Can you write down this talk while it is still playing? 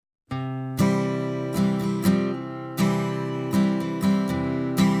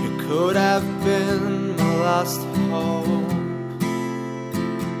last hope.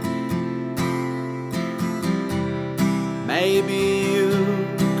 Maybe you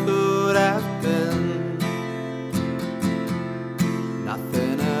could have been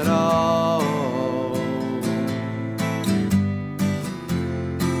nothing at all.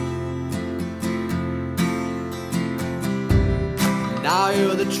 Now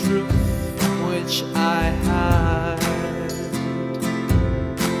you're the truth which I had.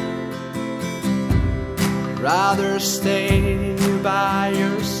 Rather stay by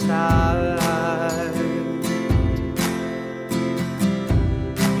your side.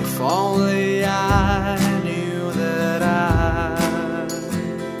 If only I knew that I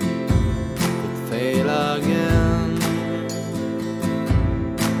could fail again.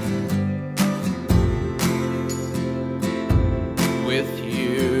 With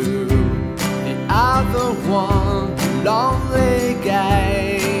you, the other one, lonely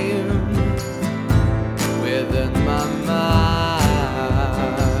game within my mind.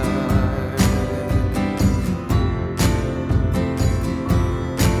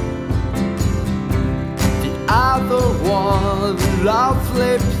 The other one,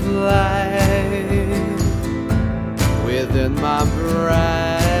 lovely play within my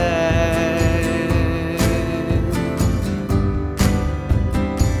brain.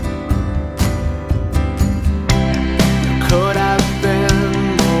 Could have been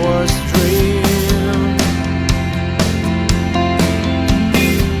the worst dream.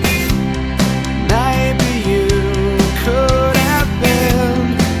 Maybe you could have been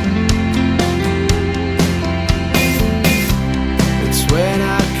between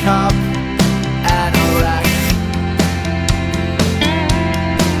a cup and a rack.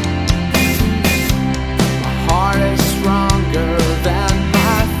 My heart is stronger than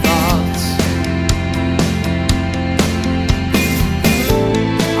my thoughts.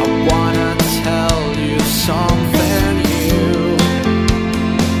 I wanna tell you something you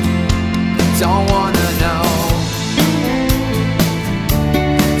don't wanna know.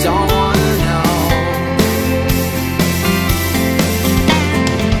 Don't wanna know.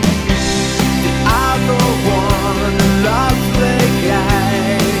 The other one, lovely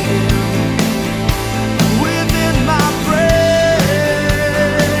game within my brain.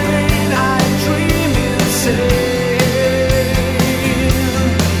 I dream insane.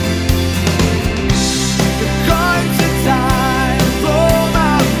 You're going to die and blow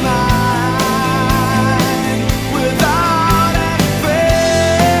my mind without any pain.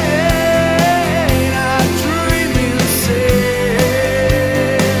 I dream insane.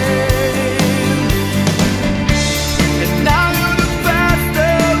 And now you're the best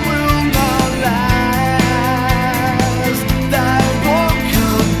that will not last. That won't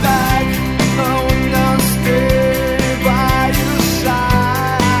come back. I will not stay by your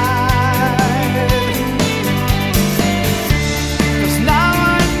side. 'Cause now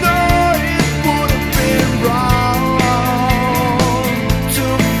I know it would have been wrong to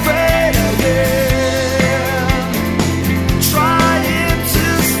fade again, trying to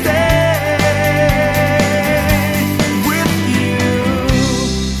stay with you.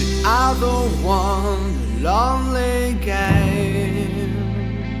 The other one, lonely game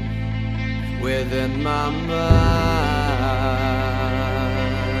within my mind.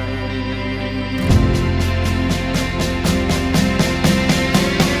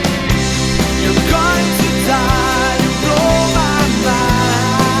 You're going to die and blow my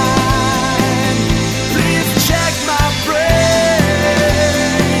mind. Please check my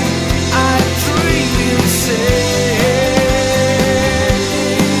brain. I dream insane.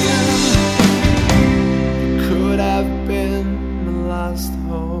 Could have been my last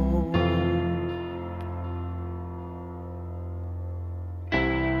hope.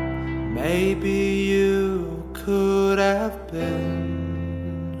 Maybe you could have been